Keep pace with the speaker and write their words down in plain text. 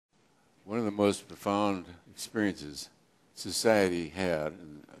the most profound experiences society had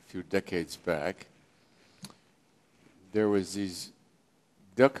a few decades back. There was these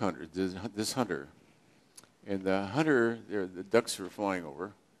duck hunters, this hunter, and the hunter, the ducks were flying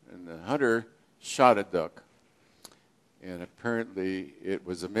over, and the hunter shot a duck, and apparently it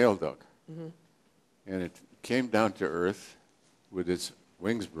was a male duck, and it came down to earth with its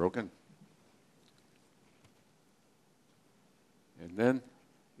wings broken, and then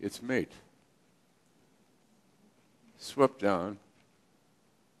its mate swept down,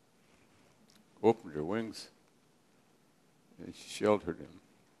 opened her wings, and she sheltered him.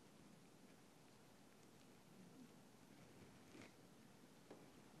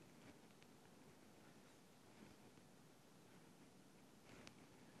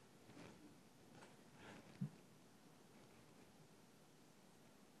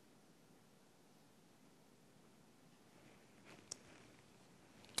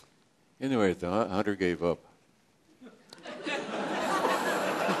 Anyway, the hunter gave up.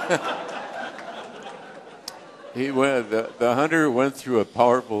 The hunter went through a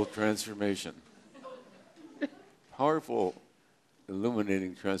powerful transformation. Powerful,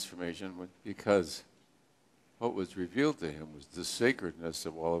 illuminating transformation, because what was revealed to him was the sacredness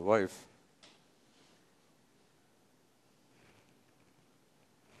of all of life.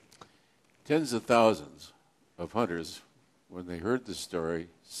 Tens of thousands of hunters, when they heard the story,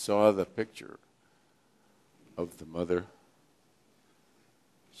 saw the picture of the mother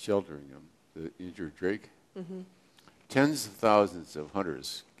sheltering him, the injured drake. Tens of thousands of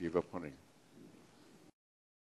hunters gave up hunting.